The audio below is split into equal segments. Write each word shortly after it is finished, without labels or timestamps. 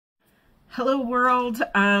Hello world.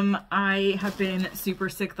 I have been super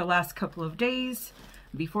sick the last couple of days.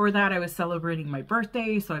 Before that, I was celebrating my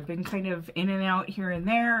birthday, so I've been kind of in and out here and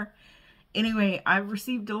there. Anyway, I've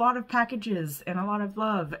received a lot of packages and a lot of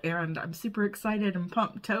love, and I'm super excited and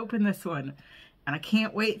pumped to open this one. And I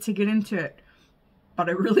can't wait to get into it. But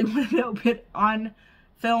I really want to open it on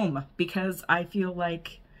film because I feel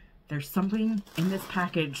like there's something in this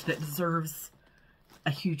package that deserves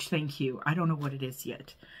a huge thank you. I don't know what it is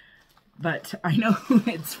yet, but I know who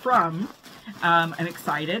it's from. I'm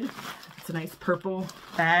excited. It's a nice purple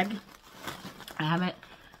bag. I haven't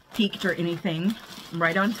peeked or anything.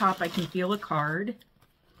 Right on top I can feel a card.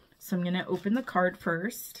 So I'm going to open the card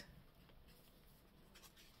first.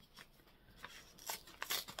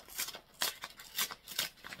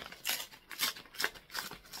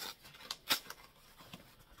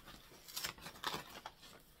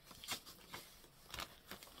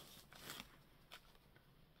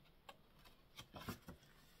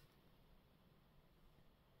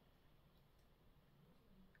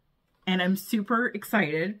 And I'm super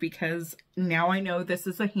excited because now I know this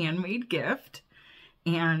is a handmade gift,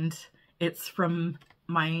 and it's from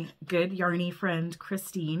my good yarny friend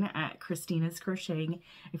Christine at Christina's Crocheting.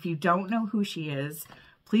 If you don't know who she is,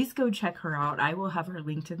 please go check her out. I will have her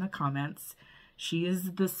linked in the comments. She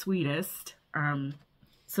is the sweetest.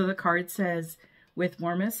 So the card says, "With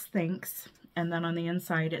warmest thanks," and then on the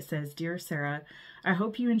inside it says, "Dear Sarah, I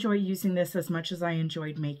hope you enjoy using this as much as I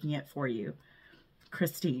enjoyed making it for you,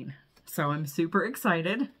 Christine." So I'm super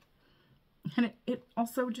excited. And it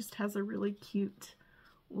also just has a really cute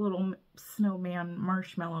little snowman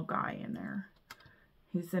marshmallow guy in there.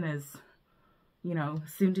 He's in his, you know,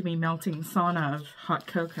 soon to be melting sauna of hot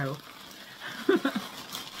cocoa.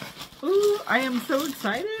 Ooh, I am so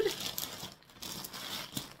excited.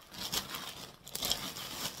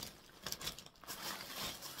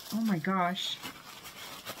 Oh my gosh.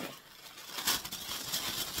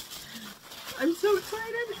 I'm so excited.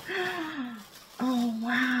 Oh,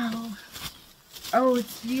 wow. Oh,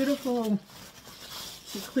 it's beautiful.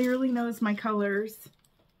 She clearly knows my colors.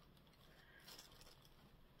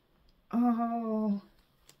 Oh,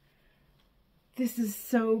 this is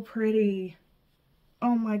so pretty.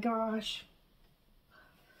 Oh my gosh.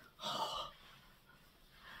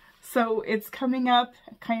 So it's coming up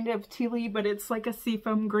kind of tealy, but it's like a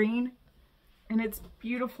seafoam green, and it's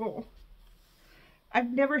beautiful.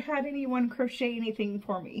 I've never had anyone crochet anything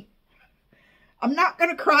for me. I'm not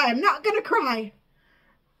gonna cry. I'm not gonna cry.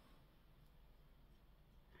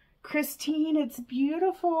 Christine, it's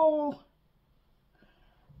beautiful.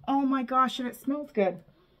 Oh my gosh, and it smells good.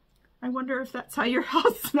 I wonder if that's how your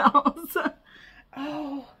house smells.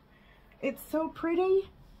 Oh, it's so pretty.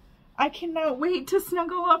 I cannot wait to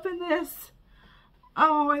snuggle up in this.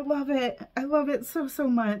 Oh, I love it. I love it so, so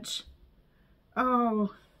much.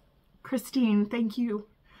 Oh, Christine, thank you.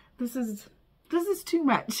 This is too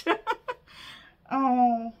much.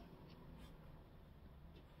 Oh,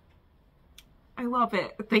 I love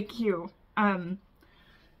it. Thank you. And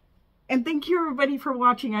thank you everybody for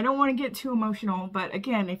watching. I don't want to get too emotional, but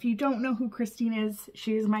again, if you don't know who Christine is,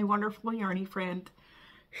 she is my wonderful yarny friend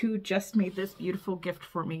who just made this beautiful gift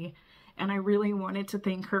for me. And I really wanted to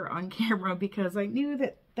thank her on camera because I knew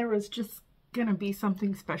that there was just gonna be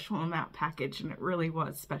something special in that package, and it really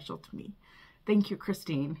was special to me. Thank you,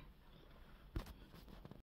 Christine.